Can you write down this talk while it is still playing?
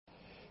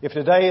If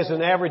today is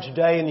an average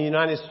day in the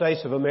United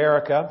States of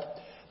America,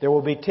 there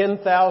will be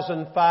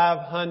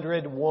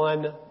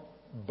 10,501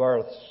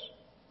 births.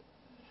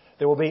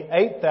 There will be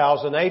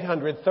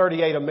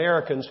 8,838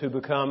 Americans who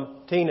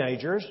become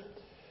teenagers,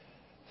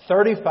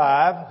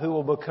 35 who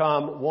will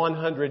become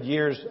 100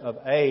 years of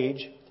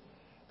age.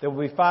 There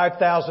will be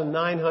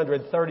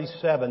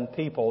 5,937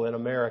 people in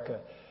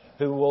America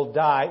who will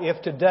die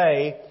if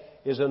today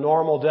is a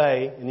normal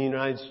day in the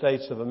United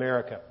States of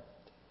America.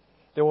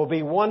 There will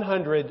be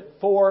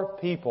 104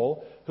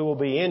 people who will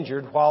be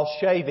injured while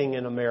shaving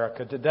in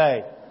America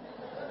today.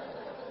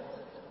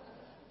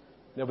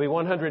 There will be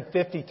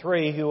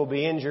 153 who will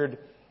be injured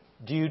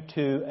due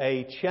to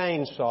a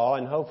chainsaw,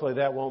 and hopefully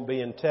that won't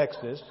be in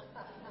Texas.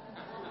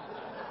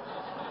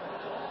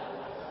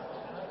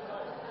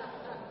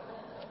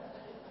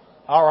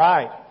 All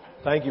right.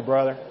 Thank you,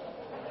 brother.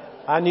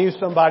 I knew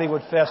somebody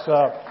would fess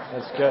up.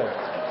 That's good.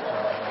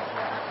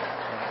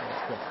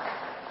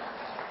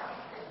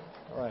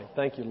 All right.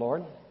 Thank you,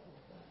 Lord.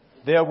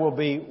 There will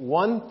be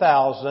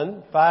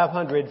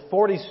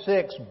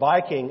 1,546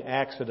 biking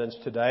accidents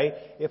today,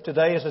 if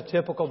today is a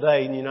typical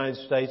day in the United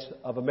States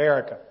of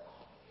America.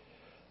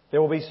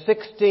 There will be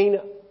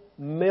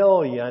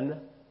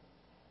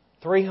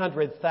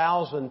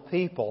 16,300,000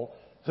 people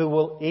who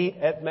will eat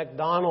at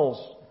McDonald's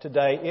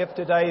today, if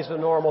today is a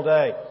normal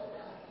day.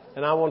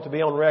 And I want to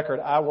be on record,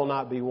 I will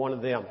not be one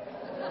of them.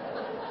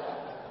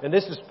 And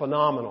this is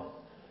phenomenal.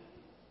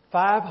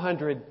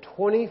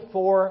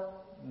 524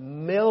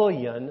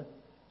 million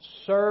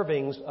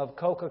servings of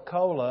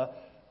Coca-Cola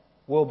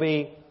will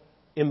be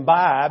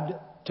imbibed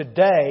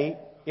today,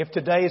 if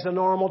today is a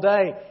normal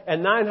day.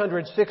 And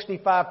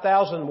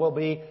 965,000 will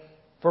be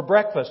for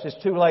breakfast. It's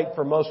too late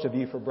for most of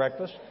you for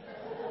breakfast.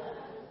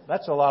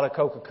 That's a lot of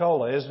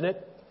Coca-Cola, isn't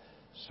it?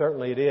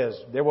 Certainly it is.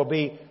 There will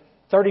be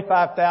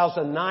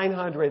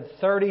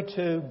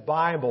 35,932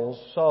 Bibles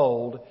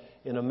sold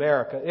in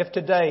America, if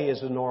today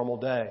is a normal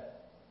day.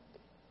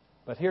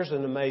 But here's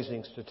an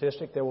amazing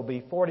statistic. There will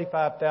be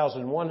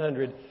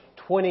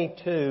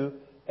 45,122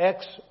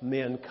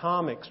 X-Men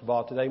comics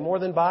bought today, more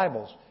than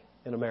Bibles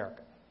in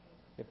America,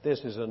 if this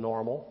is a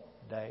normal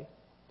day.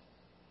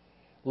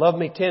 Love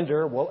Me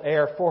Tender will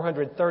air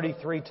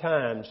 433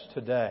 times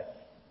today.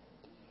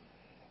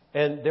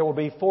 And there will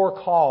be 4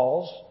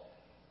 calls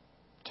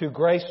to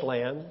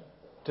Graceland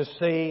to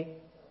see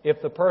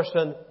if the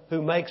person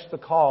who makes the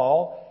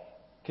call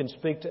can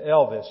speak to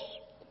Elvis.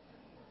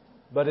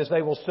 But as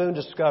they will soon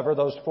discover,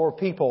 those 4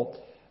 people,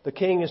 the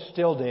king is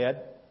still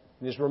dead,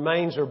 and his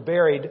remains are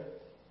buried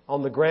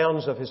on the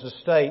grounds of his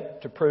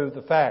estate to prove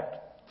the fact.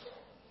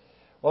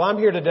 Well, I'm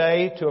here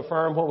today to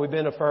affirm what we've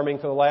been affirming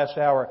for the last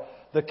hour.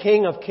 The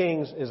King of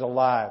Kings is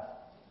alive.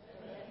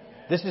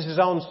 This is his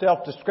own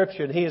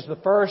self-description. He is the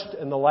first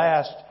and the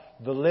last,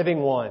 the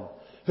living one,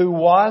 who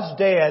was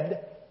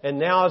dead and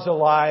now is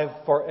alive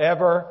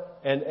forever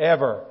and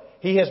ever.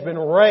 He has been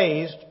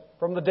raised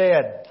from the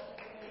dead.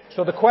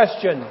 So the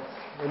question,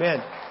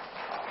 amen.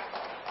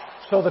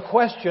 So the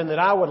question that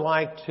I would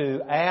like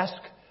to ask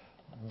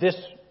this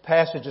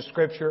passage of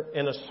Scripture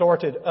and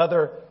assorted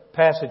other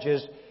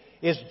passages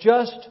is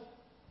just,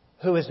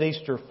 who is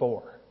Easter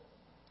for?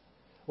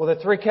 Well, there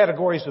are 3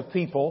 categories of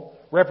people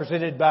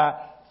represented by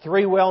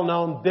 3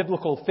 well-known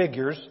biblical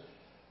figures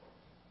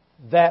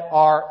that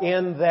are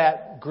in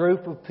that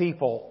group of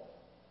people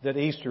that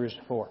Easter is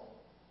for.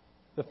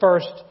 The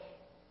first,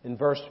 in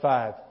verse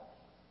 5,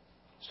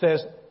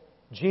 says,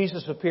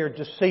 Jesus appeared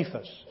to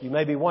Cephas. You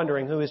may be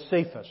wondering, who is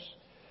Cephas?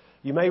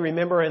 You may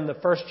remember in the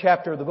first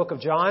chapter of the book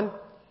of John,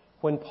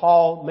 when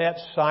Paul met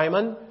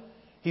Simon,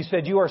 he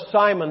said, "You are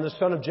Simon, the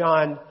son of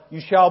John. You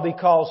shall be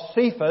called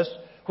Cephas,"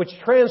 which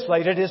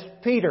translated is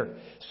Peter.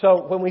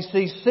 So when we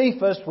see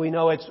Cephas, we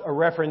know it's a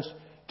reference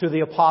to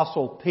the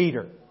Apostle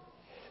Peter.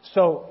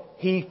 So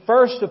he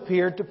first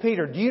appeared to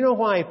Peter. Do you know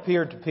why he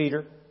appeared to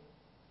Peter?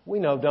 We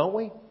know, don't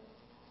we?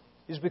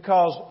 It's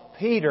because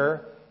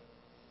Peter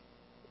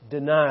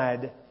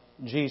denied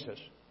Jesus.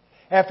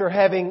 After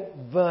having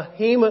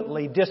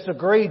vehemently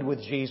disagreed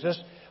with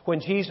Jesus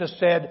when Jesus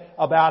said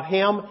about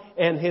him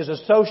and his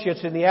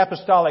associates in the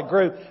apostolic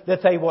group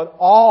that they would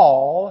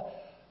all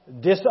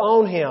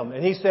disown him.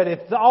 And he said,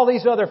 "If all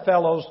these other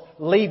fellows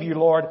leave you,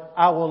 Lord,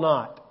 I will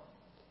not."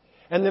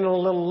 And then a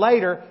little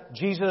later,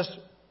 Jesus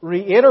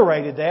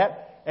reiterated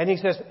that, and he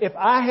says, "If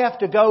I have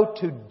to go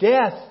to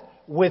death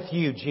with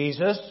you,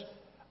 Jesus,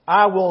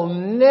 I will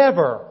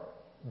never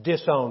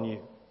disown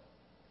you."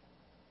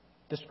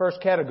 This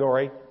first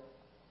category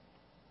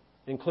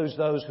includes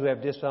those who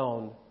have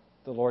disowned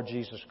the Lord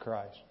Jesus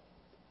Christ.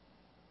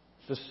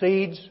 The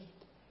seeds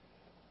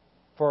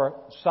for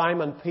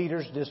Simon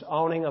Peter's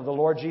disowning of the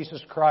Lord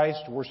Jesus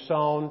Christ were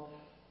sown,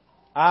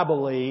 I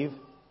believe,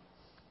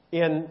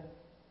 in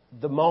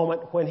the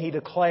moment when he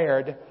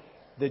declared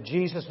that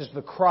Jesus is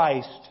the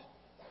Christ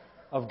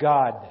of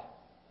God.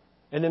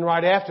 And then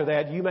right after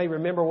that, you may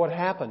remember what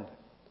happened.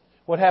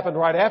 What happened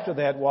right after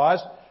that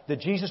was that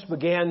Jesus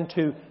began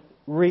to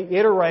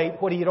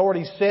reiterate what he had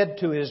already said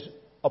to his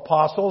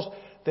apostles,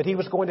 that he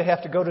was going to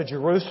have to go to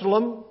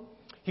Jerusalem.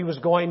 He was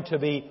going to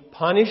be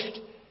punished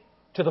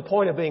to the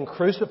point of being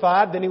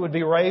crucified. Then He would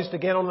be raised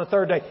again on the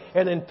third day.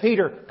 And then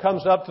Peter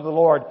comes up to the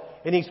Lord,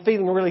 and he's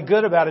feeling really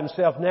good about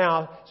himself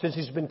now since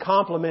he's been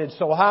complimented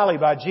so highly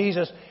by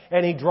Jesus.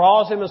 And he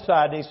draws him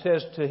aside and he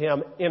says to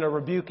him in a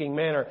rebuking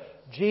manner,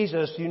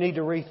 "Jesus, you need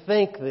to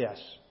rethink this."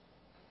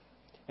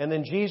 And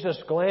then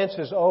Jesus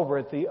glances over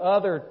at the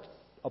other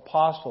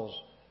apostles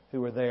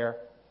who were there,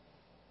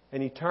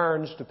 and He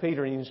turns to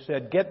Peter and He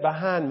said, "Get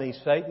behind me,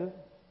 Satan.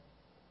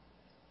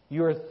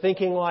 You are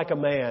thinking like a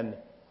man,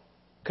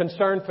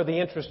 concerned for the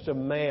interest of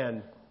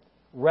man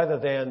rather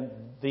than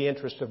the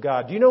interest of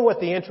God." Do you know what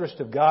the interest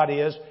of God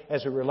is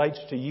as it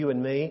relates to you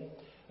and me?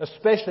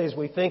 Especially as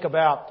we think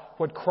about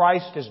what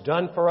Christ has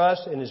done for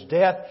us in His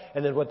death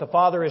and then what the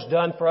Father has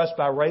done for us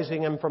by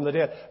raising Him from the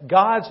dead.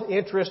 God's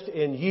interest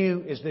in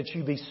you is that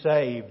you be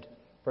saved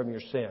from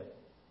your sin.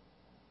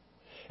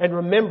 And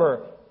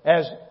remember,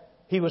 as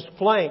He was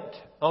flanked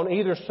on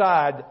either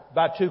side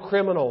by two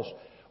criminals,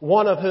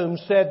 one of whom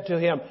said to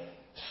Him,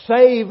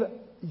 "Save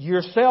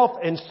yourself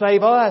and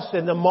save us."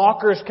 And the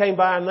mockers came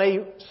by and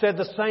they said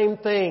the same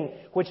thing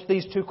which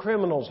these two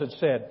criminals had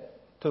said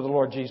to the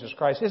Lord Jesus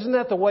Christ. Isn't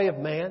that the way of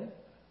man?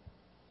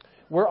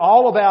 We're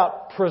all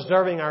about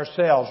preserving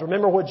ourselves.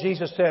 Remember what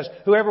Jesus says,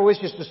 "Whoever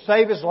wishes to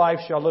save his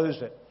life shall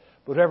lose it.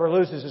 But whoever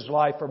loses his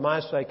life for my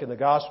sake and the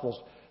gospel's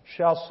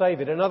shall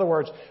save it." In other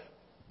words,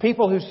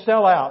 people who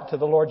sell out to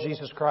the Lord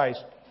Jesus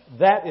Christ,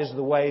 that is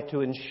the way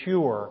to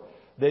ensure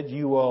that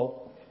you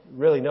will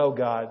really know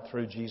God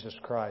through Jesus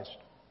Christ.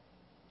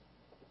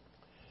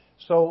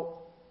 So,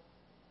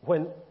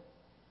 when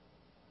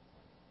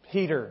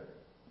Peter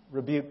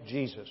rebuked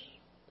Jesus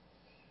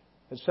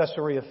at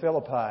Caesarea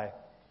Philippi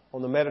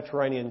on the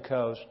Mediterranean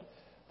coast,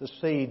 the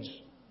seeds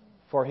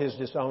for his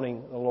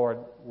disowning the Lord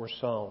were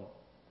sown.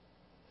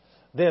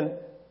 Then,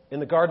 in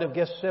the Garden of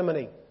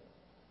Gethsemane,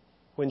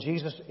 when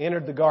Jesus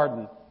entered the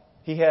garden,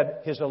 He had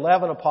His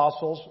 11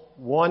 apostles.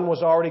 One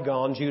was already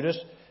gone, Judas.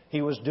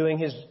 He was doing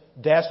his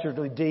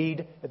dastardly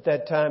deed at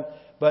that time.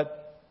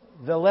 But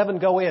the 11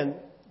 go in.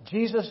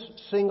 Jesus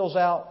singles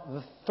out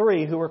the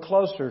 3 who were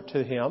closer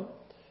to Him,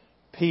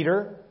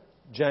 Peter,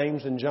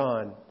 James, and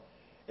John.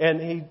 And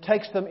He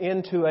takes them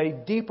into a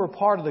deeper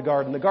part of the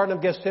garden. The Garden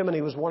of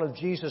Gethsemane was one of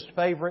Jesus'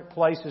 favorite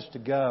places to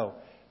go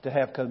to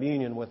have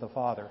communion with the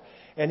Father.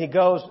 And He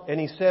goes and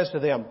He says to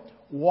them,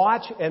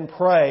 "Watch and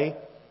pray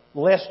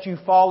lest you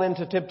fall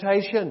into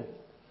temptation.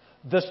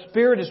 The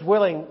spirit is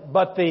willing,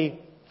 but the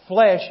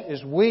flesh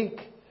is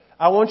weak."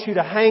 I want you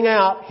to hang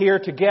out here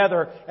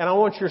together, and I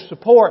want your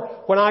support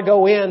when I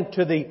go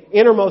into the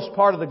innermost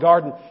part of the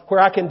garden where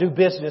I can do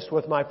business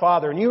with my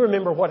Father. And you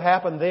remember what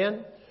happened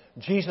then?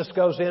 Jesus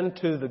goes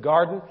into the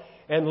garden,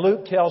 and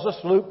Luke tells us,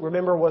 Luke,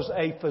 remember, was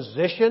a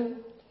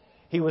physician.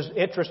 He was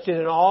interested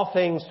in all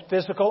things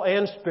physical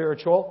and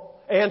spiritual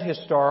and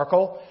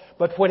historical.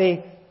 But when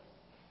he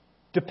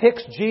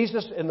depicts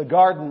Jesus in the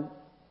garden,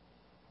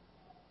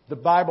 the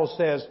Bible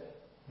says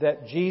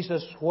that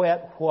Jesus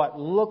sweat what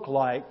looked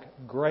like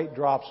great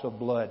drops of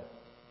blood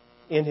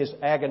in His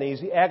agonies.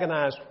 He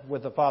agonized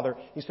with the Father.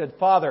 He said,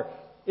 "Father,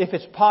 if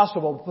it's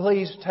possible,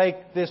 please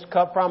take this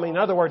cup from me." In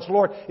other words,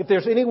 Lord, if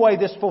there's any way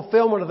this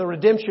fulfillment of the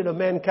redemption of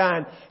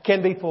mankind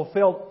can be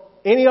fulfilled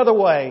any other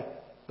way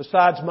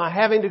besides my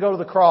having to go to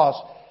the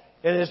cross,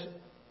 and as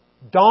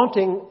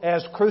daunting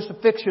as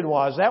crucifixion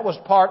was, that was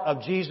part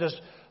of Jesus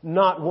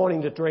not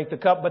wanting to drink the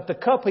cup. But the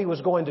cup He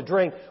was going to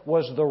drink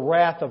was the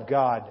wrath of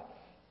God.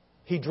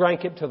 He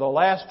drank it to the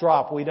last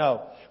drop, we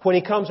know. When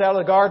He comes out of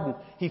the garden,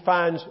 He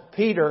finds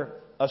Peter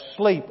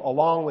asleep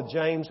along with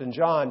James and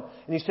John.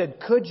 And He said,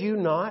 "Could you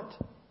not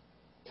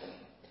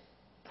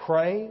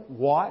pray,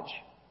 watch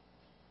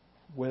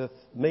with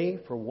me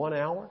for 1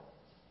 hour?"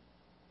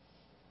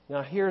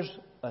 Now here's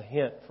a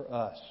hint for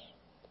us.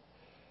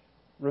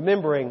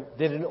 Remembering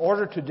that in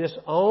order to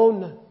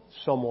disown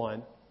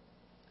someone,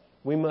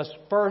 we must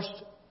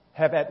first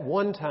have at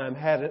one time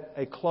had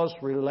a close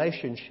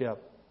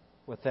relationship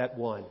with that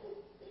one.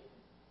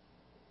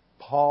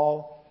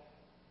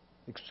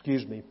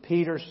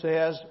 Peter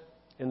says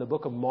in the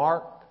book of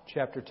Mark,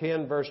 chapter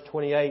 10, verse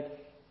 28,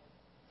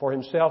 for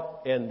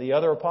himself and the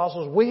other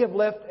apostles, "We have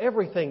left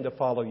everything to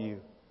follow you.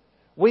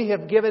 We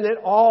have given it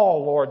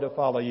all, Lord, to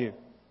follow you."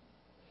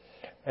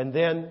 And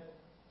then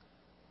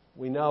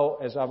we know,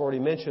 as I've already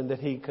mentioned, that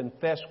he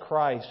confessed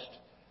Christ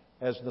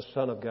as the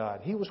Son of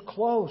God. He was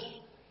close,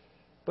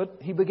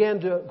 but he began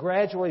to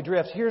gradually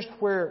drift. Here's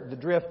where the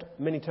drift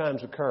many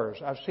times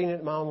occurs. I've seen it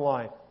in my own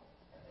life.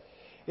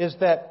 Is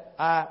that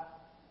I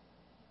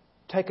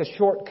take a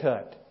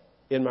shortcut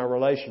in my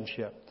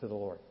relationship to the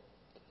Lord.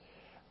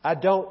 I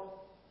don't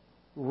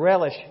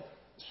relish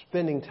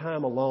spending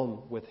time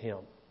alone with Him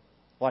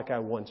like I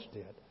once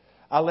did.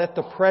 I let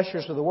the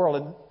pressures of the world,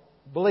 and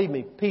believe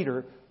me,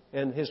 Peter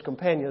and his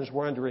companions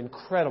were under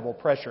incredible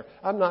pressure.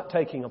 I'm not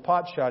taking a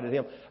pot shot at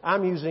him.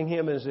 I'm using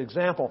him as an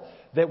example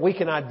that we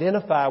can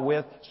identify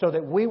with so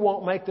that we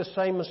won't make the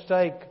same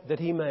mistake that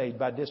he made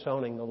by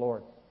disowning the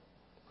Lord.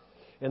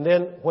 And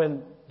then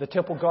when the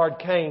temple guard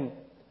came,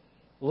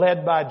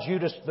 led by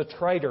Judas the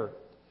traitor,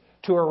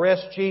 to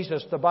arrest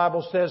Jesus, the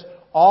Bible says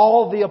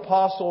all the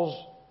apostles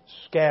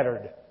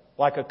scattered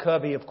like a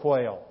covey of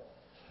quail.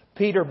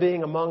 Peter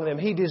being among them,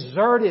 he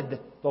deserted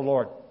the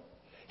Lord.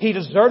 He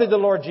deserted the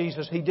Lord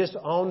Jesus. He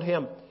disowned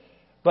Him.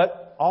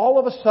 But all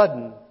of a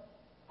sudden,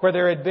 where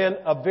there had been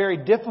a very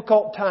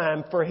difficult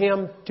time for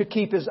him to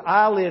keep his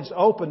eyelids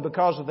open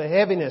because of the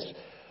heaviness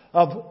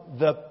of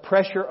the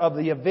pressure of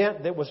the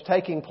event that was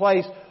taking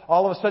place,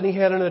 all of a sudden he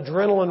had an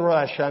adrenaline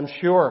rush, I'm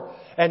sure.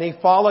 And he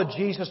followed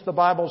Jesus, the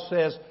Bible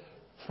says,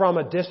 from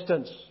a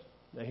distance.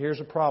 Now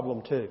here's a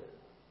problem too.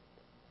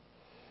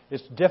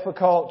 It's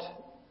difficult,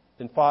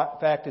 in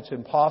fact it's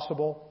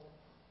impossible,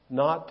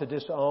 not to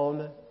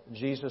disown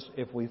Jesus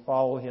if we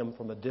follow Him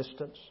from a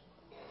distance.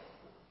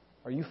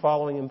 Are you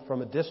following Him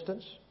from a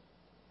distance?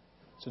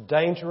 It's a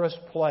dangerous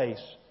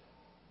place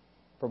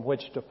from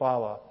which to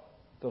follow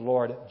the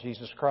Lord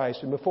Jesus Christ.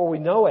 And before we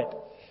know it,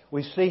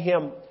 we see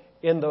Him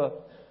in the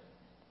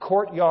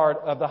courtyard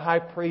of the high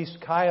priest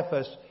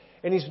Caiaphas.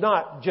 And He's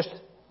not just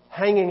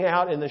hanging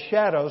out in the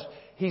shadows.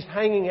 He's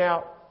hanging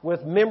out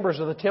with members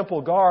of the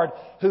temple guard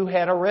who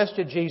had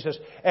arrested Jesus.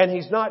 And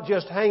He's not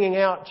just hanging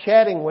out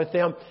chatting with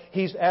them.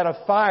 He's at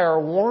a fire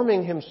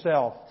warming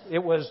Himself.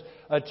 It was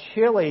a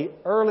chilly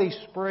early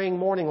spring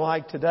morning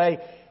like today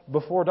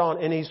before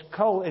dawn. And He's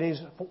cold and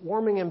He's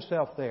warming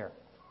Himself there.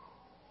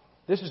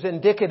 This is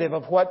indicative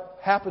of what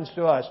happens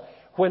to us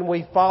when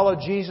we follow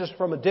Jesus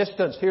from a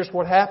distance. Here's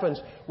what happens.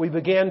 We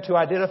begin to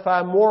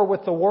identify more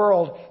with the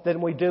world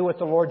than we do with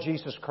the Lord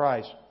Jesus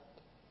Christ.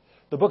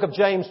 The book of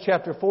James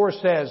chapter 4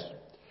 says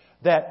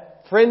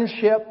that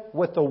friendship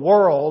with the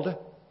world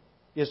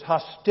is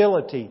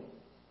hostility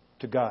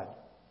to God.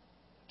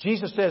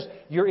 Jesus says,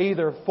 you're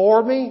either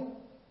for me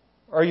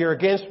or you're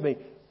against me.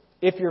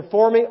 If you're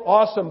for me,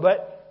 awesome,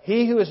 but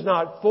he who is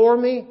not for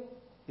me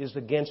is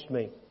against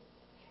me.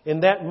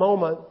 In that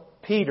moment,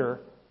 Peter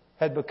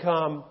had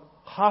become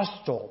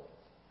hostile,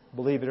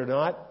 believe it or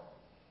not,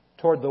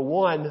 toward the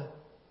one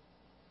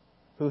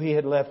who he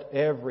had left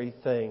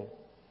everything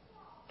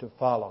to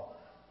follow.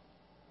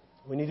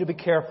 We need to be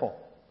careful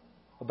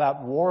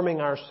about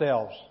warming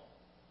ourselves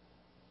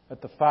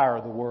at the fire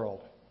of the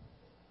world.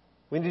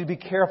 We need to be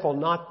careful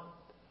not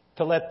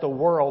to let the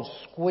world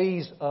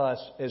squeeze us,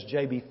 as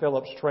J.B.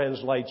 Phillips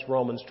translates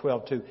Romans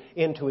 12:2,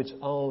 into its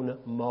own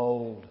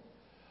mold.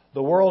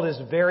 The world is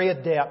very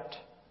adept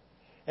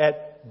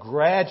at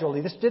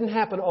gradually. This didn't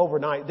happen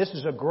overnight. This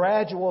is a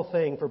gradual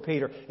thing for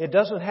Peter. It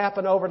doesn't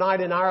happen overnight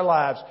in our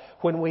lives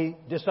when we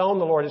disown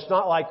the Lord. It's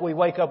not like we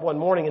wake up one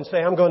morning and say,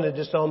 I'm going to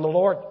disown the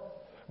Lord.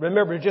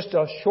 Remember, just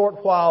a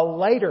short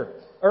while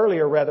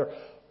earlier,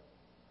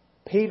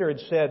 Peter had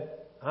said,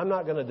 I'm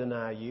not going to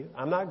deny you.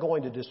 I'm not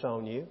going to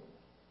disown you.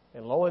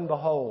 And lo and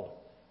behold,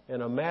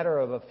 in a matter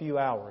of a few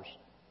hours,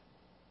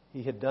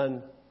 he had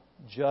done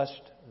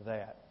just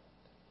that.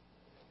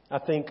 I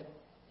think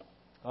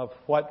of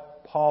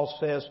what Paul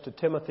says to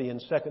Timothy in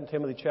 2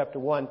 Timothy chapter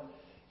 1.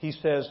 He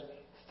says,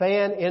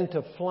 fan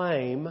into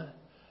flame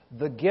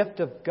the gift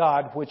of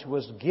God which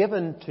was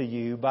given to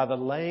you by the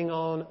laying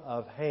on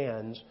of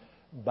hands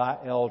by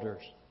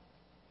elders.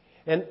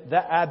 And the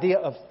idea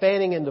of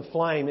fanning into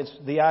flame, it's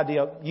the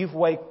idea of you've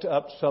waked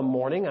up some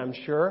morning, I'm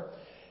sure,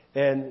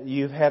 and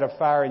you've had a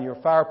fire in your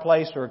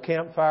fireplace or a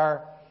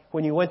campfire.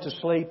 When you went to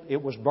sleep,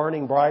 it was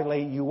burning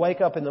brightly. You wake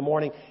up in the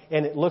morning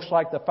and it looks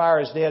like the fire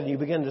is dead, and you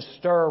begin to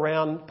stir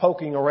around,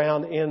 poking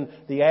around in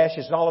the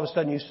ashes, and all of a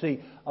sudden you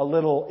see a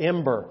little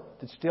ember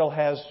that still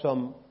has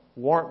some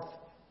warmth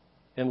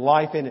and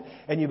life in it,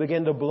 and you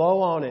begin to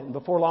blow on it, and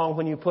before long,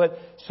 when you put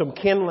some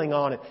kindling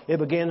on it, it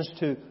begins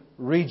to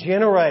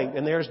regenerate,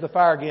 and there's the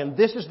fire again.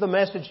 This is the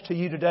message to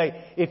you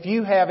today. If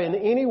you have in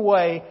any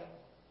way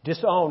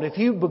disowned, if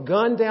you've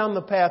begun down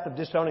the path of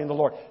disowning the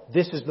Lord,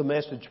 this is the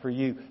message for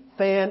you.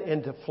 Fan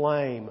into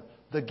flame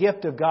the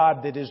gift of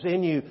God that is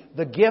in you,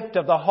 the gift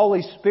of the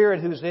Holy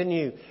Spirit who's in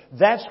you.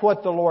 That's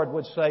what the Lord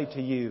would say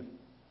to you.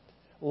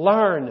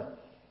 Learn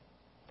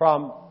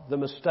from the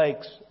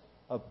mistakes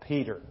of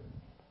Peter.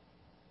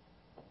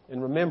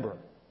 And remember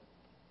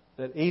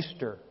that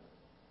Easter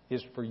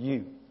is for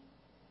you.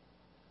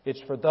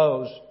 It's for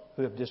those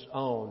who have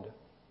disowned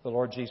the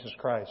Lord Jesus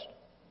Christ.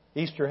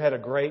 Easter had a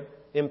great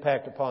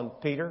impact upon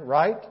Peter,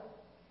 right?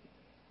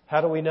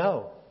 How do we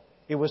know?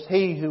 It was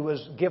he who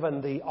was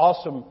given the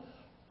awesome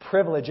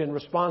privilege and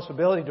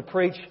responsibility to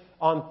preach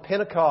on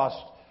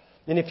Pentecost.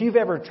 And if you've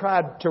ever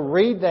tried to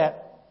read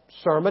that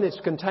sermon, it's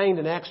contained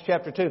in Acts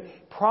chapter 2.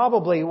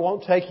 Probably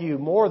won't take you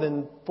more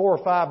than 4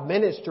 or 5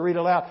 minutes to read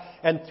aloud.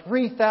 And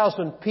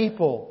 3,000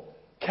 people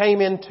came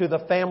into the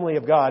family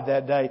of God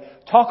that day.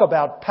 Talk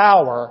about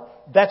power.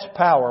 That's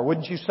power,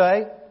 wouldn't you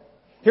say?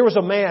 Here was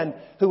a man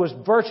who was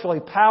virtually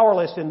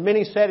powerless in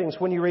many settings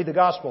when you read the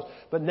Gospels.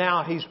 But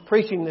now he's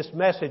preaching this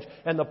message,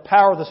 and the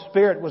power of the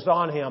Spirit was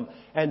on him,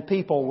 and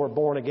people were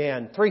born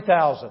again.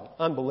 3,000.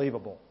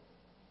 Unbelievable.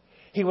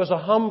 He was a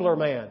humbler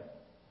man.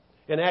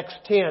 In Acts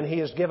 10, he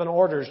is given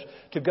orders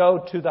to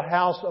go to the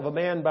house of a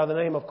man by the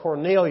name of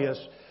Cornelius,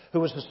 who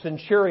was a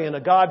centurion,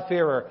 a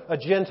God-fearer, a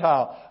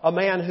Gentile, a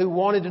man who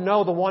wanted to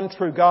know the one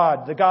true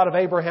God, the God of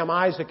Abraham,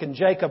 Isaac, and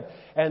Jacob.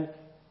 And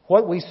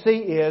what we see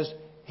is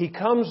he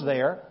comes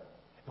there.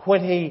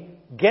 When he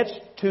gets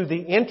to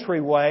the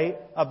entryway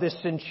of this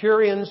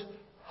centurion's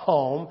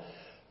home,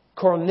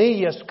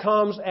 Cornelius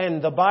comes,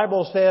 and the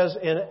Bible says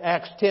in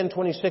Acts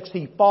 10:26,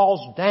 he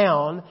falls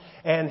down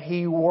and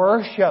he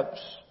worships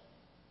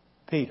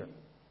Peter.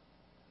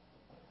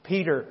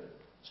 Peter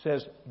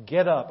says,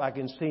 "Get up." I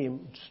can see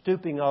him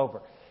stooping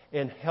over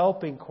and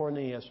helping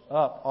Cornelius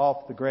up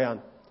off the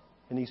ground.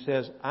 And he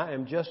says, "I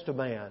am just a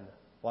man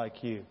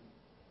like you." Do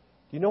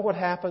you know what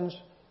happens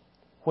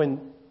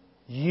when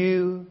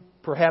you,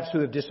 perhaps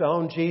who have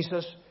disowned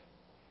Jesus,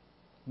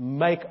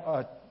 make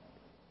a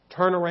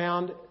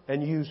turnaround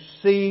and you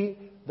see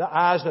the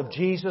eyes of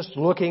Jesus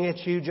looking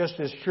at you just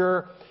as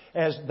sure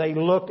as they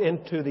looked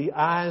into the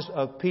eyes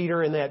of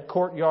Peter in that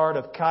courtyard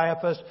of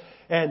Caiaphas,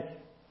 and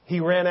he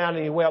ran out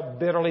and he wept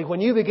bitterly.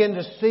 When you begin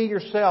to see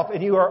yourself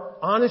and you are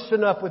honest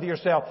enough with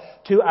yourself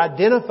to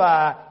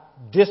identify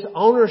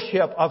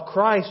disownership of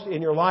Christ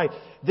in your life,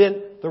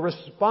 then the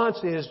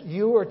response is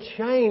you are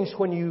changed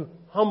when you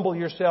humble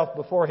yourself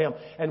before Him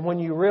and when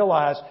you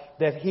realize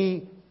that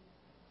He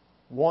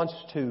wants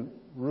to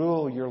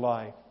rule your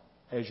life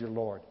as your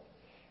Lord.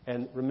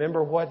 And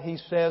remember what He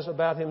says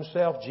about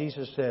Himself?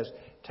 Jesus says,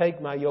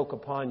 "Take my yoke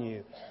upon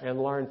you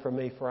and learn from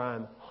me, for I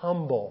am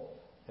humble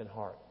in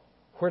heart."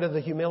 Where did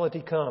the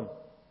humility come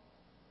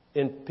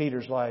in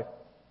Peter's life?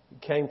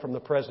 It came from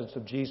the presence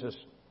of Jesus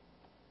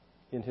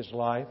in his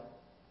life.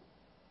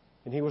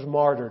 And he was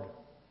martyred.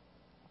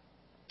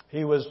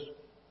 He was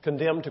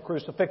condemned to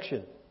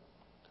crucifixion.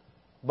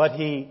 But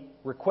he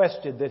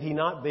requested that he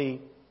not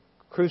be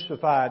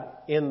crucified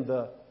in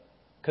the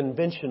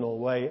conventional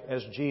way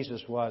as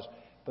Jesus was,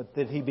 but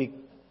that he be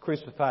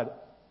crucified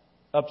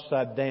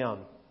upside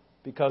down,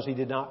 because he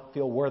did not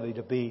feel worthy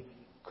to be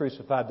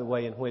crucified the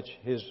way in which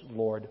his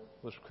Lord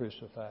was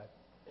crucified.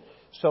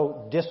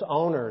 So,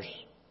 disowners,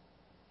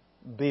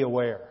 be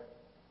aware.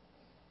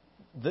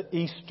 The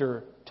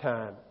Easter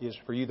time is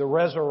for you. The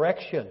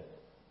resurrection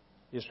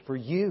is for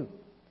you.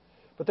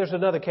 But there's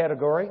another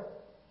category.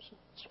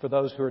 It's for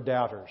those who are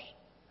doubters.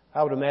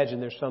 I would imagine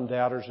there's some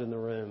doubters in the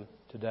room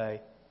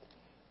today.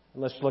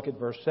 Let's look at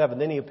verse 7.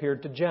 Then he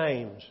appeared to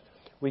James.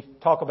 We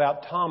talk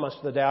about Thomas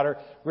the doubter.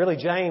 Really,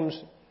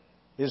 James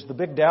is the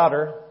big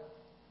doubter.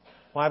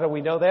 Why do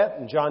we know that?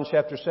 In John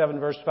chapter 7,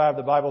 verse 5,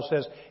 the Bible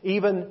says,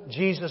 even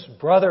Jesus'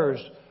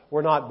 brothers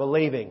were not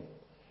believing.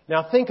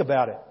 Now think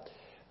about it.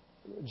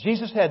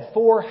 Jesus had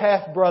 4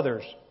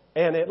 half-brothers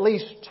and at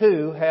least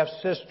 2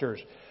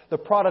 half-sisters, the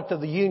product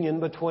of the union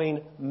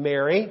between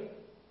Mary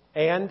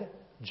and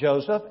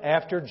Joseph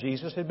after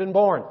Jesus had been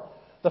born.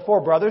 The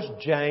 4 brothers,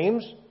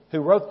 James,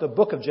 who wrote the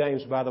book of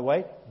James, by the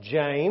way,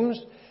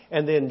 James,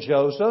 and then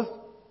Joseph,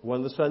 one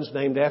of the sons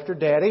named after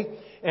Daddy,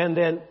 and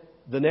then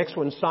the next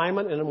one,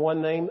 Simon, and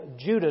one named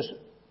Judas.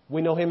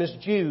 We know him as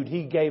Jude.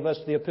 He gave us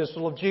the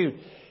epistle of Jude.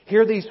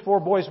 Here these 4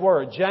 boys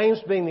were, James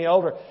being the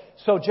older.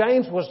 So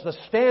James was the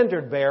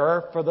standard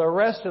bearer for the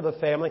rest of the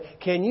family.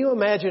 Can you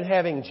imagine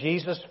having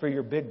Jesus for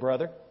your big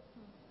brother?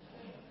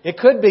 It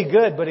could be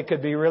good, but it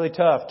could be really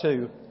tough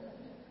too,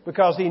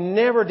 because he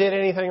never did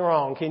anything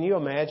wrong. Can you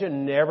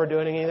imagine never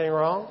doing anything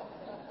wrong?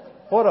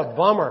 What a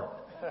bummer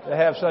to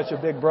have such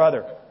a big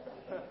brother.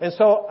 And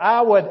so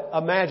I would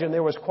imagine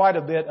there was quite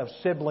a bit of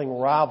sibling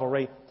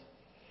rivalry.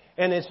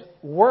 And it's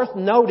worth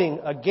noting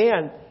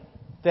again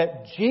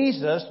that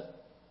Jesus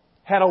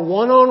had a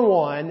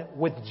one-on-one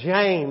with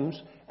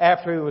James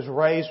after he was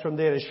raised from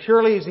the dead. As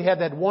surely as he had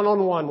that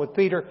one-on-one with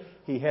Peter,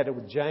 he had it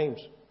with James.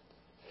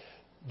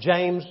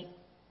 James,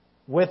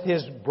 with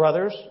his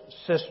brothers,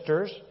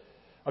 sisters,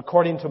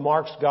 according to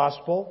Mark's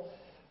Gospel,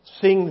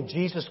 seeing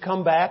Jesus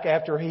come back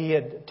after he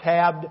had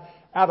tabbed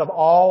out of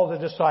all the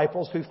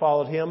disciples who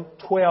followed him,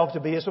 12 to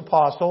be his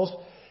apostles.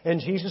 And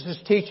Jesus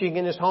is teaching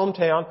in his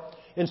hometown.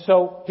 And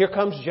so here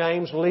comes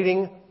James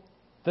leading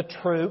the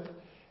troop.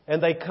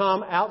 And they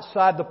come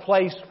outside the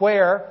place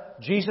where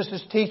Jesus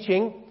is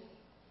teaching.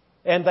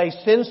 And they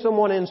send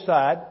someone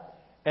inside.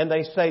 And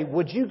they say,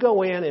 would you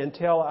go in and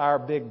tell our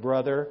big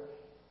brother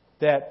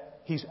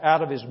that he's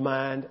out of his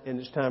mind and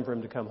it's time for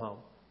him to come home?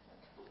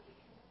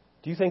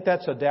 Do you think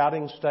that's a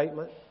doubting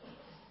statement?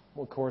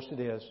 Well, of course it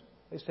is.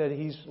 They said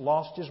he's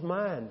lost his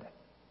mind.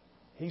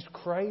 He's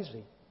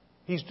crazy.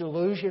 He's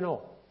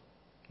delusional.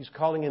 He's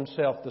calling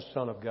himself the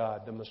Son of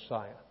God, the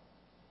Messiah.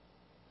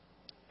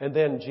 And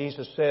then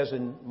Jesus says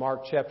in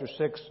Mark chapter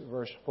 6,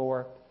 verse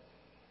 4,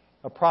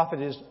 a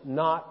prophet is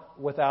not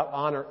without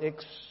honor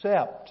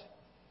except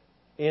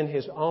in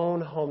his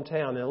own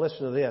hometown. Now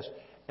listen to this.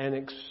 And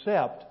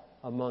except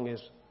among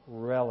his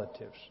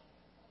relatives.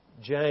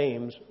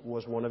 James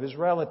was one of his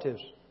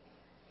relatives.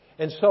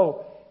 And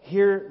so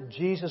here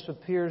Jesus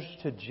appears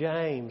to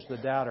James, the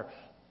doubter.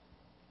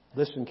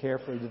 Listen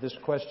carefully to this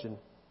question.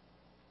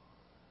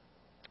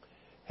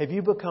 Have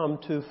you become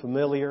too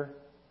familiar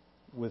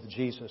with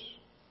Jesus?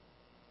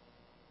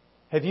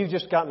 Have you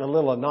just gotten a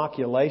little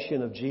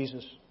inoculation of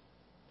Jesus?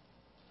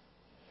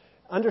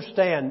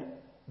 understand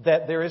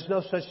that there is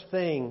no such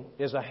thing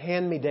as a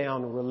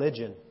hand-me-down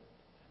religion.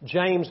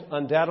 James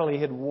undoubtedly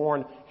had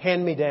worn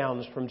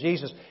hand-me-downs from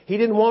Jesus. He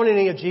didn't want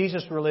any of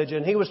Jesus'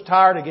 religion. He was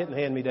tired of getting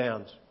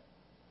hand-me-downs.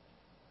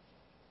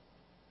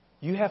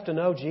 You have to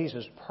know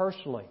Jesus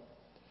personally.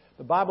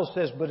 The Bible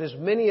says, but as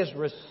many as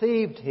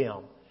received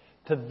Him,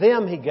 to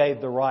them He gave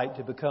the right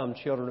to become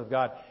children of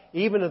God,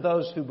 even to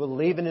those who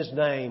believe in His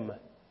name.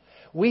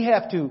 We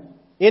have to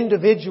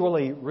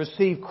individually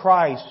receive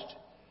Christ,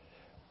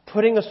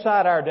 putting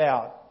aside our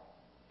doubt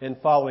and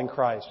following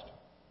Christ.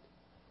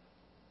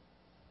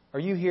 Are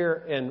you here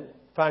and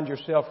find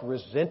yourself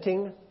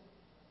resenting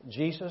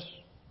Jesus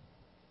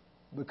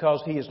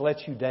because He has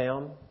let you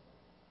down?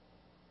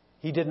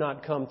 He did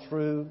not come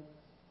through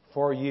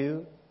for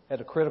you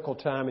at a critical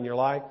time in your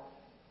life,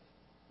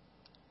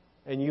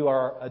 and you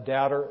are a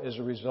doubter as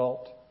a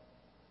result?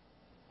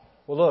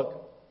 Well,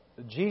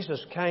 look,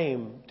 Jesus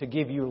came to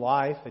give you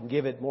life and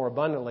give it more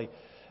abundantly.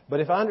 But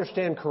if I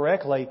understand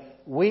correctly,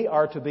 we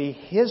are to be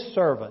His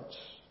servants.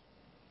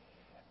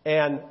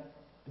 And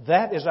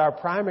that is our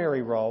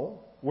primary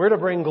role. We're to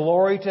bring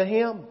glory to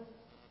Him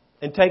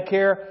and take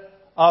care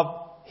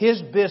of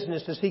His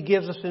business as He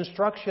gives us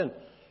instruction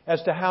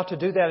as to how to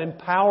do that,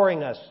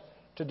 empowering us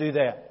to do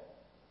that.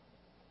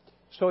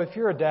 So if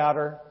you're a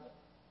doubter,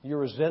 you're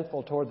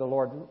resentful toward the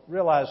Lord,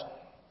 realize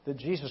that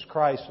Jesus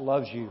Christ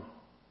loves you.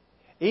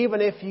 Even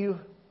if you,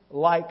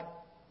 like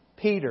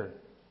Peter,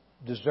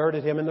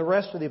 deserted Him and the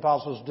rest of the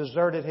apostles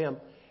deserted Him,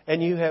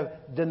 and you have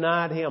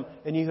denied Him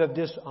and you have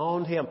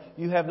disowned Him,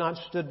 you have not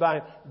stood by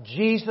Him,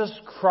 Jesus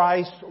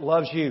Christ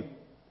loves you.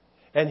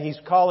 And He's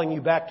calling you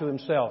back to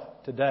Himself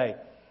today,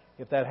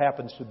 if that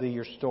happens to be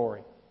your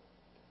story.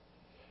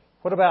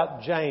 What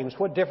about James?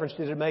 What difference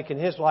did it make in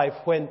his life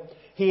when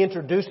he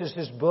introduces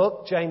his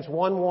book, James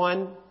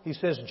 1:1? He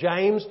says,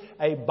 James,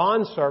 a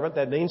bondservant,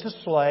 that means a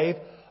slave,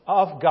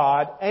 of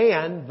God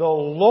and the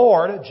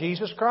Lord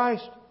Jesus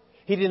Christ.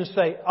 He didn't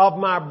say, of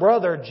my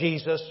brother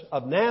Jesus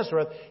of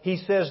Nazareth. He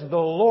says, the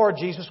Lord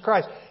Jesus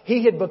Christ.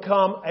 He had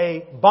become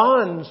a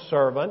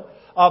bondservant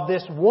of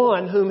this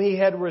one whom he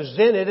had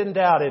resented and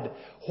doubted.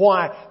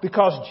 Why?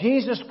 Because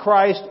Jesus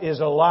Christ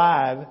is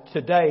alive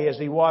today as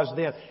He was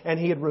then. And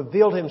He had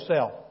revealed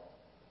Himself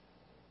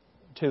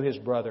to his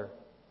brother.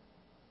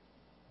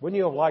 Wouldn't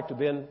you have liked to have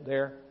been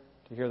there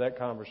to hear that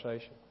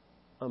conversation?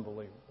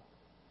 Unbelievable.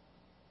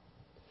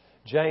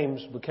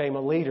 James became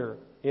a leader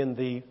in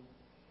the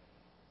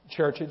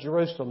church at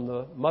Jerusalem,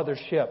 the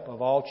mothership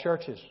of all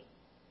churches.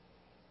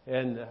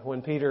 And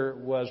when Peter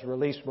was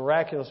released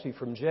miraculously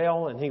from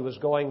jail and he was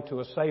going to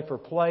a safer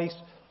place,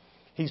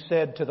 he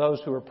said to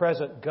those who were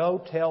present,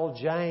 go tell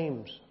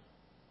James.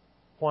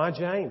 Why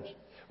James?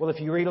 Well, if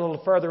you read a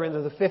little further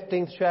into the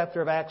 15th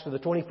chapter of Acts or the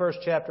 21st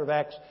chapter of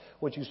Acts,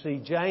 what you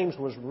see, James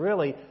was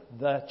really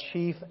the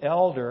chief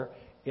elder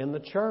in the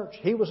church.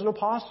 He was an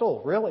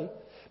apostle, really.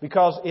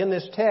 Because in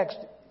this text,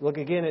 look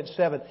again at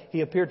 7,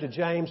 he appeared to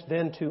James,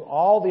 then to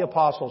all the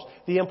apostles.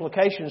 The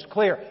implication is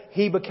clear.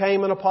 He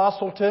became an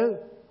apostle too.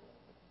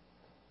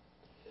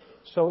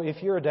 So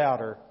if you're a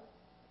doubter,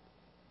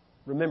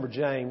 remember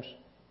James,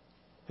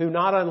 who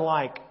not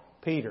unlike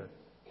Peter,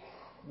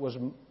 was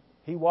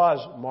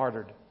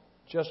martyred,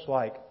 just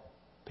like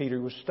Peter.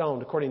 He was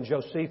stoned. According to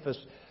Josephus,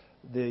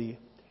 the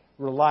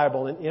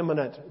reliable and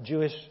eminent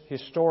Jewish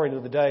historian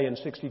of the day, in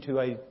 62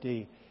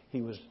 A.D.,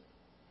 he was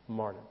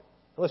martyred.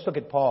 Let's look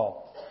at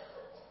Paul.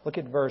 Look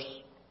at verse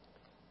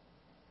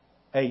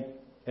 8.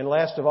 And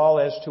last of all,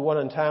 as to one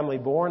untimely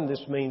born,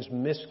 this means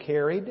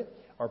miscarried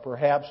or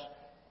perhaps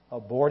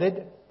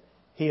aborted.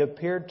 He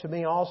appeared to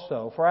me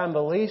also, for I am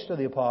the least of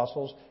the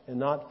apostles and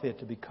not fit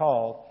to be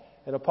called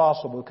an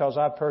apostle because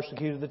I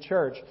persecuted the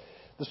church.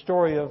 The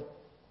story of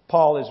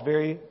Paul is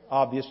very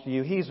obvious to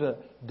you. He's a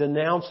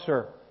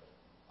denouncer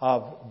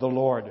of the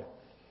Lord.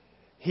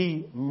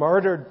 He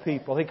murdered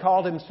people. He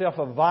called himself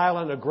a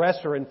violent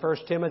aggressor in 1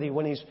 Timothy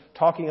when he's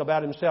talking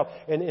about himself.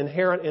 And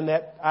inherent in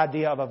that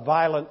idea of a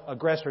violent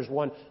aggressor is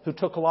one who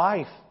took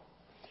life.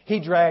 He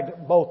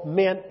dragged both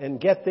men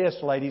and, get this,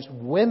 ladies,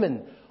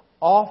 women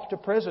off to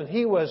prison.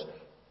 He was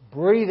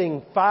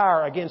breathing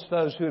fire against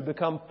those who had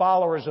become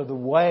followers of the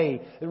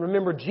way. And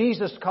remember,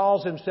 Jesus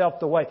calls Himself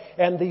the way.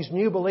 And these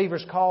new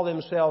believers call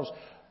themselves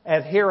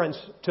adherents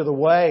to the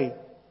way.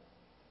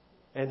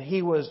 And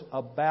he was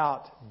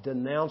about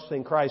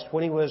denouncing Christ.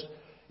 When he was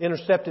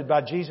intercepted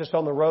by Jesus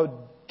on the road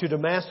to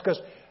Damascus,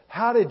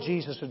 how did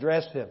Jesus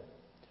address him?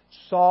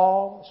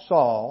 Saul,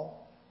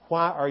 Saul,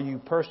 why are you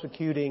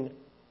persecuting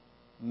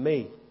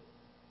me?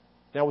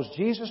 Now, was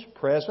Jesus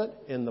present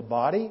in the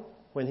body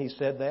when He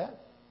said that?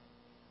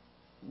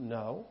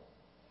 No.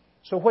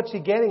 So what's He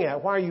getting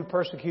at? Why are you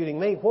persecuting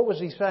me? What was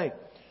He saying?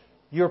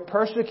 You're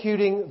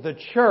persecuting the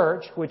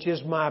church, which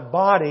is my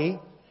body,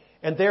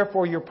 and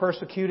therefore you're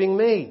persecuting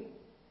me.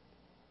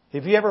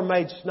 Have you ever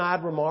made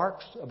snide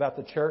remarks about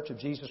the church of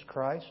Jesus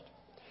Christ?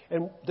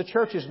 And the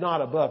church is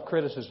not above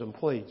criticism,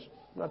 please.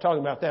 I'm not talking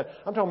about that.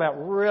 I'm talking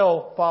about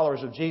real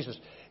followers of Jesus.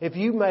 If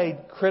you made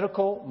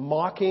critical,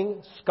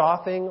 mocking,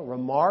 scoffing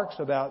remarks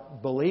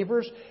about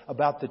believers,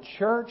 about the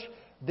church,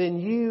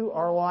 then you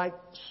are like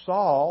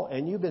Saul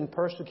and you've been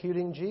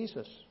persecuting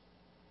Jesus.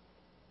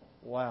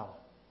 Wow.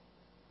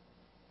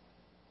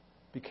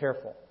 Be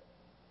careful.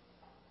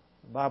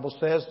 The Bible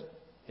says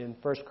in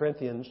 1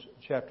 Corinthians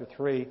chapter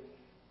 3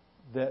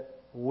 that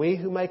we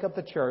who make up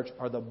the church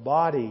are the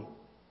body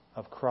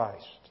of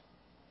Christ.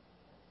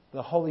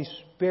 The Holy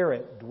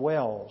Spirit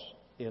dwells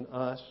in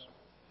us,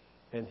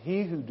 and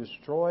he who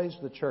destroys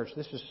the church,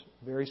 this is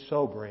very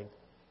sobering,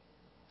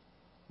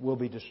 will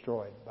be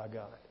destroyed by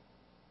God.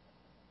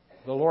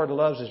 The Lord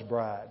loves His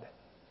bride,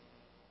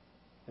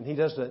 and He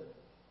doesn't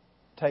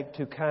take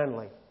too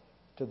kindly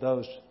to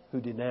those who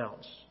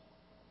denounce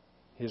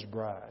His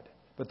bride.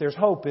 But there's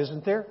hope,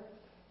 isn't there?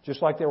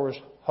 Just like there was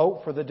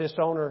hope for the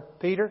dishonor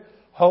Peter,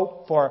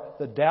 hope for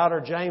the doubter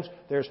James,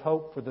 there's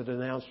hope for the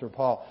denouncer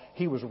Paul.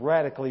 He was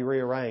radically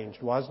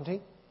rearranged, wasn't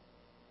he?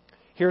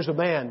 Here's a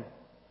man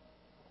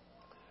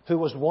who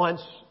was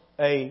once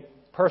a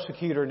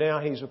persecutor,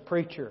 now he's a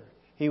preacher.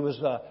 He was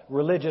a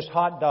religious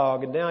hot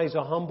dog, and now he's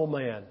a humble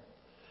man.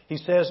 He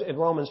says in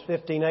Romans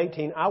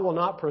 15:18, I will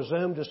not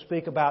presume to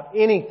speak about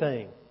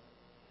anything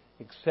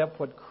except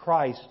what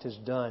Christ has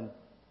done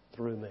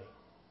through me.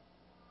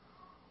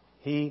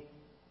 He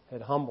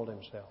had humbled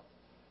himself.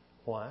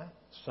 Why?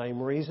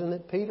 Same reason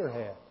that Peter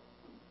had.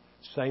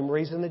 Same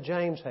reason that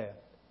James had.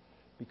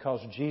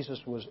 Because Jesus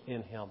was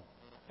in him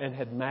and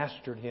had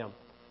mastered him.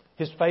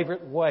 His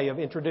favorite way of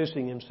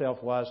introducing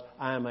himself was,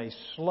 I am a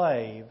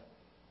slave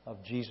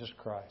of Jesus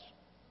Christ.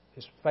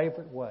 His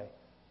favorite way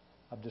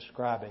of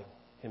describing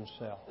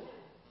himself.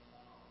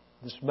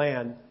 This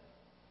man,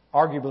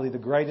 arguably the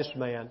greatest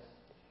man,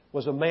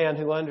 was a man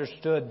who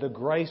understood the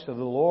grace of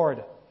the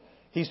Lord.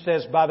 He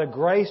says, by the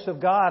grace of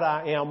God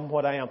I am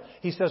what I am.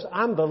 He says,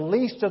 I'm the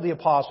least of the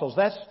apostles.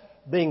 That's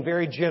being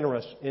very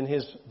generous in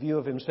his view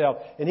of himself.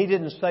 And he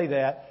didn't say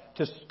that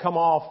to come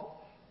off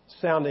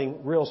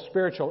sounding real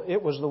spiritual.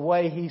 It was the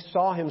way he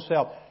saw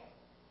himself.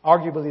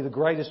 Arguably the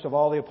greatest of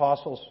all the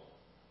apostles,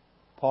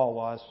 Paul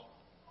was.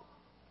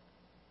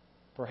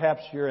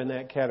 Perhaps you're in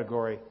that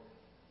category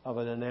of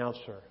an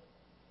announcer.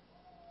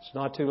 It's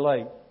not too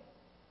late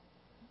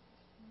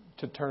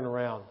to turn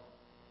around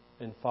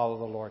and follow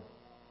the Lord.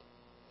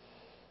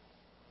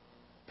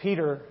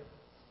 Peter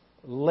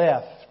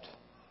left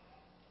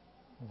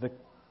the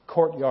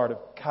courtyard of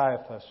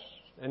Caiaphas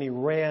and he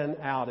ran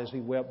out as he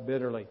wept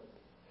bitterly.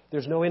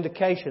 There's no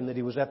indication that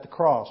he was at the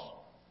cross.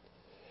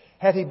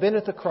 Had he been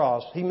at the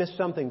cross, he missed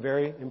something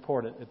very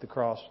important at the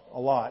cross, a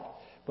lot.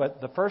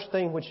 But the first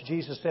thing which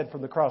Jesus said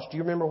from the cross, do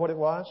you remember what it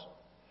was?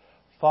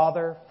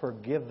 Father,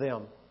 forgive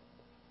them,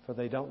 for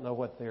they don't know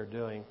what they're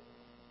doing.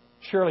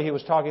 Surely he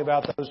was talking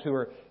about those who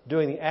were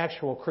doing the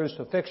actual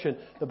crucifixion.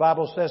 The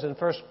Bible says in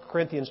 1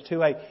 Corinthians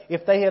 2:8,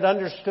 if they had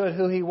understood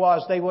who he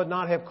was, they would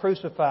not have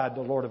crucified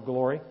the Lord of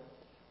glory,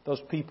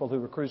 those people who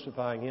were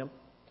crucifying him.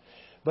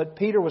 But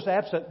Peter was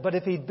absent. But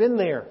if he'd been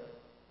there,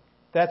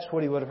 that's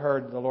what he would have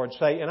heard the Lord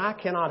say. And I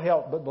cannot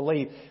help but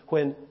believe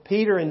when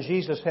Peter and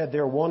Jesus had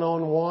their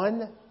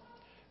one-on-one,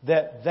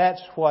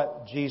 that's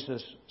what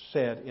Jesus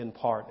said in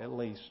part, at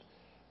least.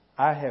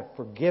 I have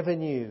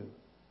forgiven you,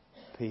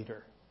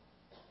 Peter.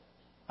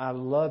 I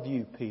love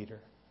you, Peter.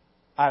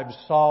 I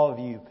absolve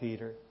you,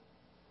 Peter,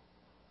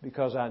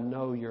 because I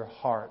know your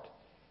heart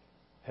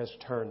has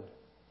turned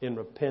in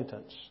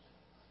repentance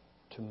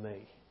to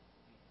me.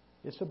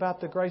 It's about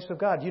the grace of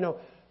God. You know,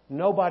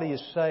 nobody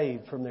is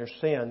saved from their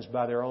sins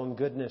by their own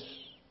goodness,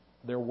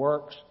 their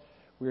works.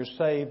 We are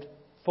saved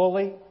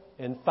fully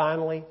and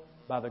finally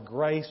by the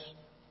grace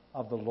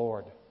of the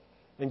Lord.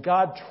 And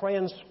God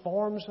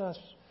transforms us.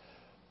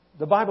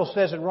 The Bible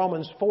says in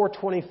Romans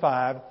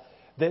 4:25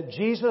 that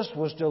Jesus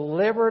was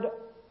delivered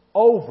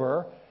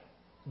over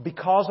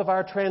because of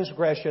our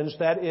transgressions.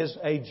 That is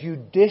a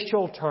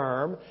judicial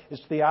term.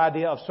 It's the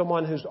idea of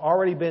someone who's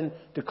already been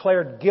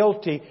declared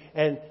guilty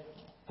and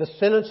the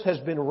sentence has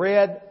been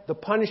read, the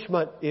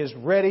punishment is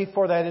ready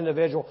for that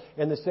individual,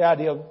 and it's the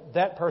idea of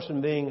that person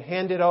being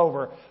handed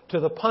over to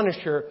the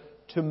punisher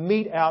to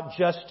mete out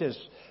justice.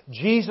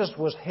 Jesus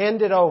was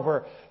handed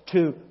over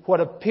to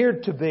what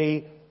appeared to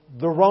be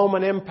the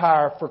Roman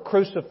Empire for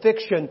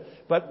crucifixion,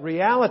 but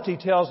reality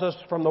tells us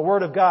from the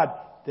Word of God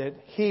that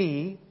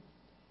He,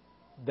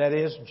 that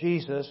is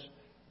Jesus,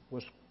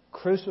 was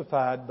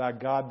crucified by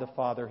God the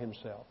Father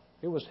Himself.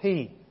 It was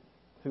He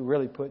who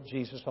really put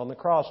Jesus on the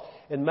cross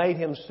and made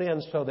Him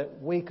sin so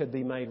that we could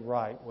be made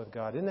right with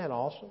God. Isn't that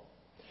awesome?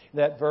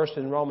 That verse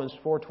in Romans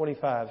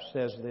 4:25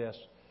 says this.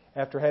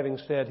 After having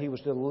said He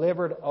was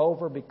delivered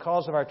over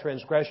because of our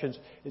transgressions,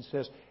 it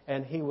says,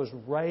 and He was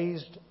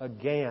raised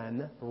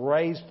again,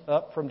 raised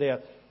up from death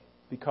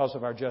because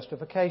of our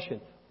justification.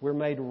 We're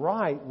made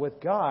right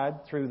with God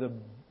through the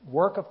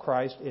work of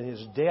Christ in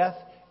His death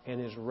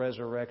and His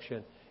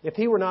resurrection. If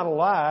He were not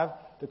alive,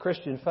 the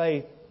Christian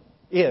faith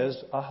is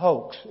a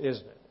hoax,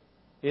 isn't it?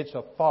 It's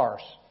a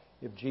farce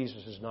if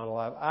Jesus is not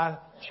alive. I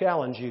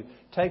challenge you,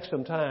 take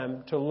some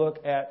time to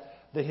look at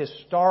the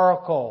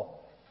historical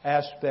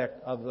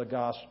aspect of the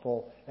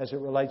gospel as it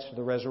relates to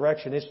the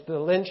resurrection. It's the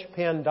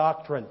linchpin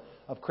doctrine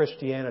of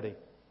Christianity.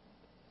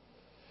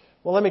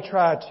 Well, let me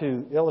try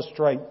to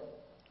illustrate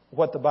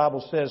what the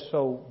Bible says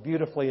so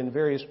beautifully in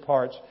various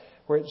parts,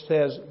 where it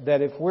says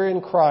that if we're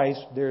in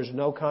Christ, there's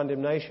no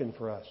condemnation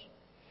for us.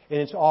 And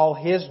it's all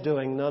His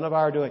doing, none of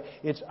our doing.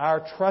 It's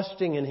our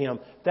trusting in Him.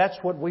 That's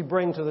what we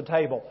bring to the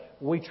table.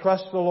 We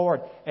trust the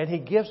Lord, and He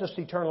gives us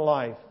eternal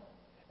life.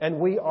 And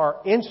we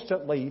are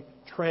instantly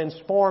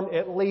transformed,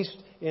 at least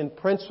in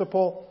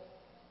principle,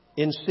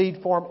 in seed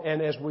form,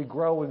 and as we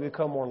grow, we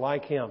become more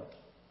like Him,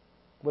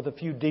 with a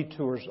few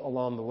detours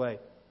along the way.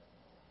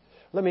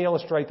 Let me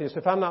illustrate this.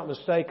 If I'm not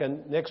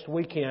mistaken, next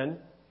weekend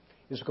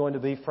is going to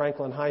be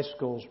Franklin High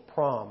School's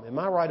prom. Am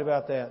I right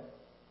about that?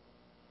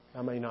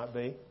 I may not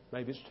be.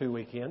 Maybe it's 2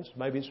 weekends.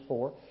 Maybe it's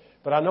 4.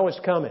 But I know it's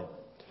coming.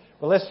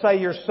 Well, let's say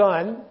your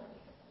son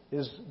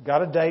has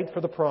got a date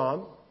for the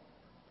prom.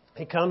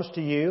 He comes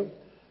to you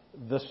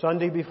the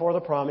Sunday before the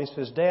prom. He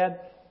says, Dad,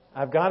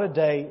 I've got a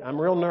date.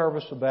 I'm real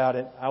nervous about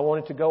it. I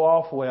want it to go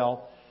off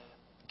well.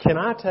 Can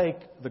I take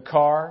the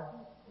car?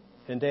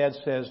 And Dad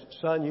says,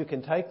 Son, you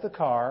can take the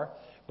car,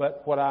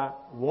 but what I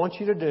want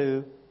you to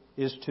do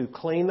is to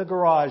clean the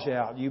garage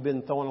out. You've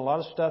been throwing a lot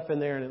of stuff in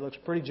there and it looks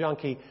pretty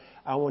junky.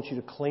 I want you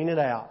to clean it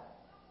out.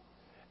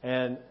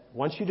 And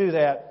once you do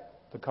that,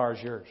 the car's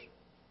yours.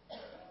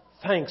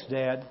 Thanks,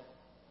 Dad.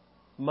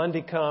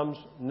 Monday comes,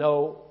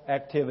 no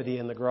activity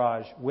in the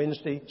garage.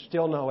 Wednesday,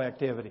 still no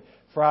activity.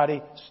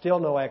 Friday, still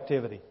no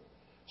activity.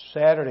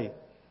 Saturday,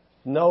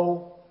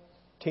 no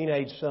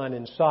teenage son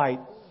in sight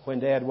when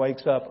Dad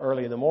wakes up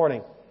early in the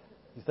morning.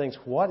 He thinks,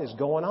 what is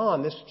going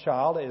on? This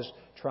child is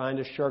trying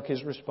to shirk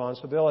his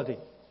responsibility.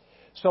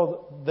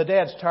 So the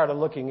dad's tired of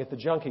looking at the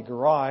junky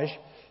garage.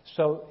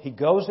 So he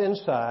goes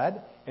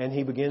inside and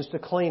he begins to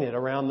clean it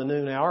around the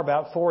noon hour.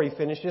 About 4 he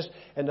finishes.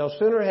 And no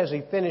sooner has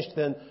he finished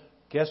than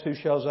guess who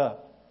shows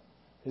up?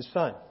 His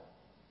son.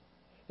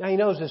 Now he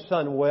knows his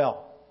son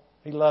well.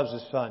 He loves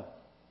his son.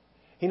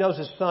 He knows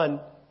his son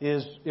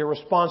is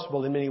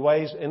irresponsible in many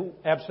ways and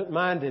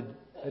absent-minded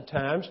at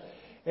times.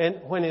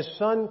 And when his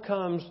son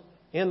comes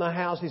in the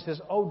house, he says,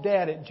 Oh,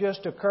 Dad, it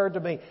just occurred to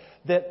me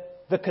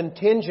that the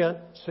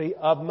contingency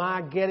of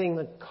my getting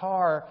the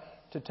car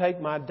to take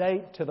my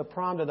date to the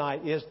prom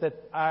tonight is that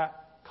I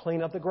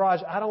clean up the garage.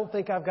 I don't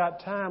think I've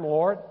got time,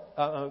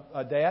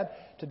 Dad,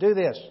 to do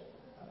this.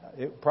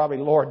 Probably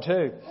Lord,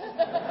 too.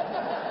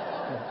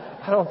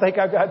 I don't think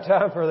I've got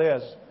time for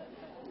this.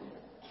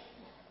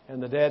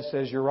 And the dad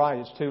says, You're right,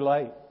 it's too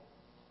late.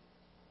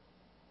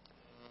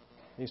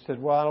 He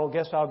said, Well, I don't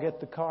guess I'll get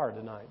the car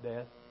tonight,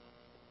 Dad.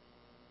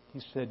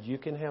 He said, You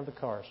can have the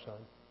car, son.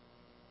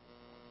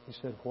 He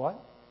said, What?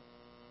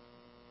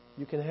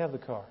 You can have the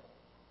car.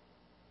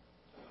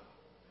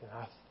 And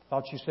I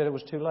thought you said it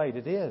was too late.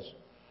 It is.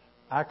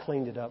 I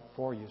cleaned it up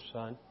for you,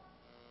 son.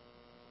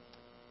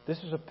 This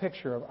is a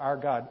picture of our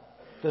God.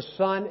 The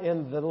son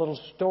in the little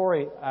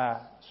story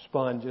I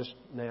spun just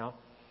now,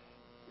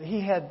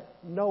 he had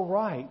no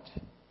right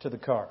to the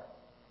car.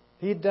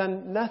 He had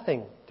done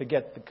nothing to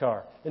get the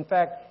car. In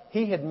fact,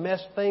 he had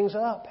messed things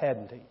up,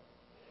 hadn't he?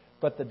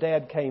 But the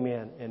dad came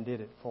in and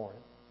did it for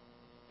him.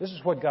 This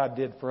is what God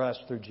did for us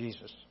through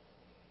Jesus.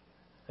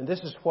 And this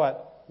is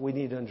what we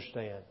need to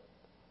understand.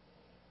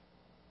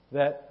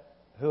 That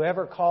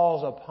whoever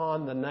calls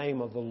upon the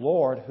name of the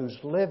Lord who's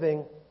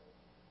living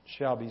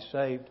shall be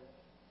saved.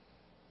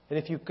 And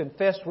if you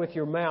confess with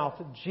your mouth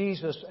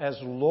Jesus as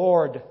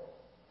Lord,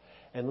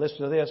 and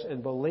listen to this,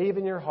 and believe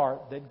in your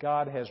heart that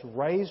God has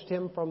raised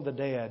Him from the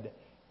dead,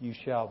 you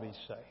shall be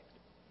saved.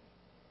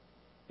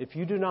 If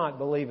you do not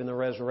believe in the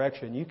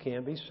resurrection, you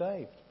can't be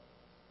saved.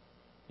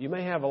 You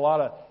may have a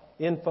lot of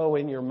info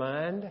in your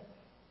mind,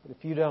 but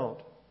if you don't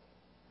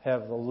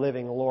have the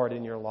living Lord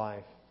in your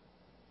life,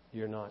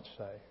 you're not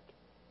saved.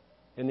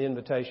 And the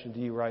invitation to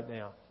you right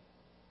now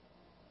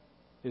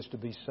is to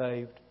be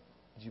saved.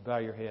 Would you bow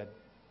your head?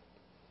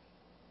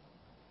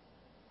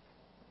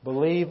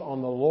 Believe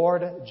on the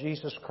Lord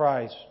Jesus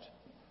Christ,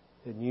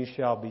 and you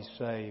shall be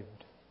saved.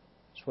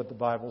 That's what the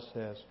Bible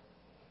says.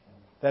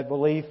 That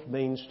belief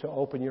means to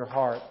open your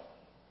heart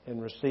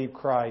and receive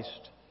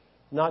Christ,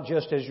 not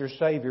just as your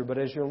Savior, but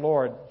as your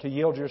Lord, to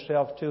yield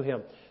yourself to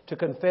Him, to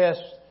confess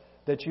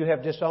that you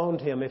have disowned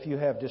Him if you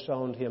have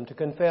disowned Him, to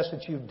confess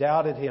that you've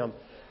doubted Him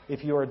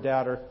if you're a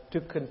doubter,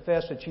 to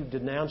confess that you've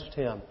denounced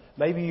Him.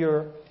 Maybe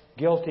you're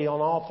guilty on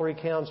all 3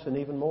 counts and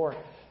even more.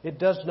 It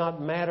does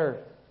not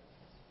matter.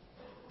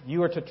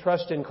 You are to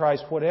trust in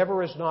Christ.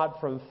 Whatever is not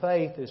from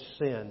faith is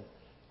sin,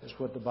 is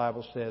what the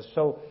Bible says.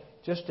 So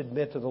just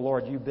admit to the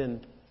Lord you've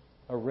been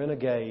a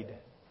renegade.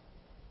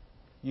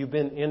 You've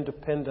been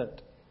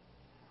independent.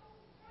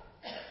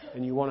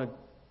 And you want to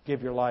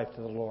give your life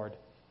to the Lord.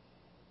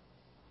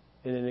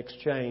 And in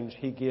exchange,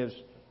 He gives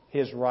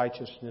His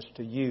righteousness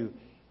to you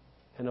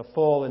in a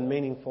full and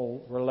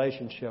meaningful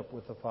relationship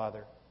with the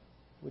Father.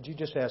 Would you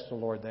just ask the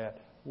Lord that?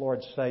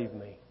 Lord, save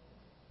me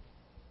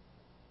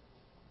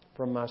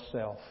from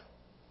myself.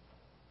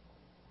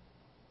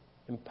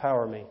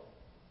 Empower me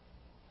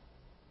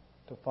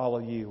to follow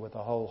You with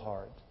a whole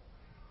heart.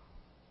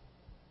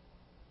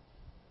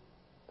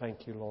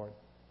 Thank You, Lord.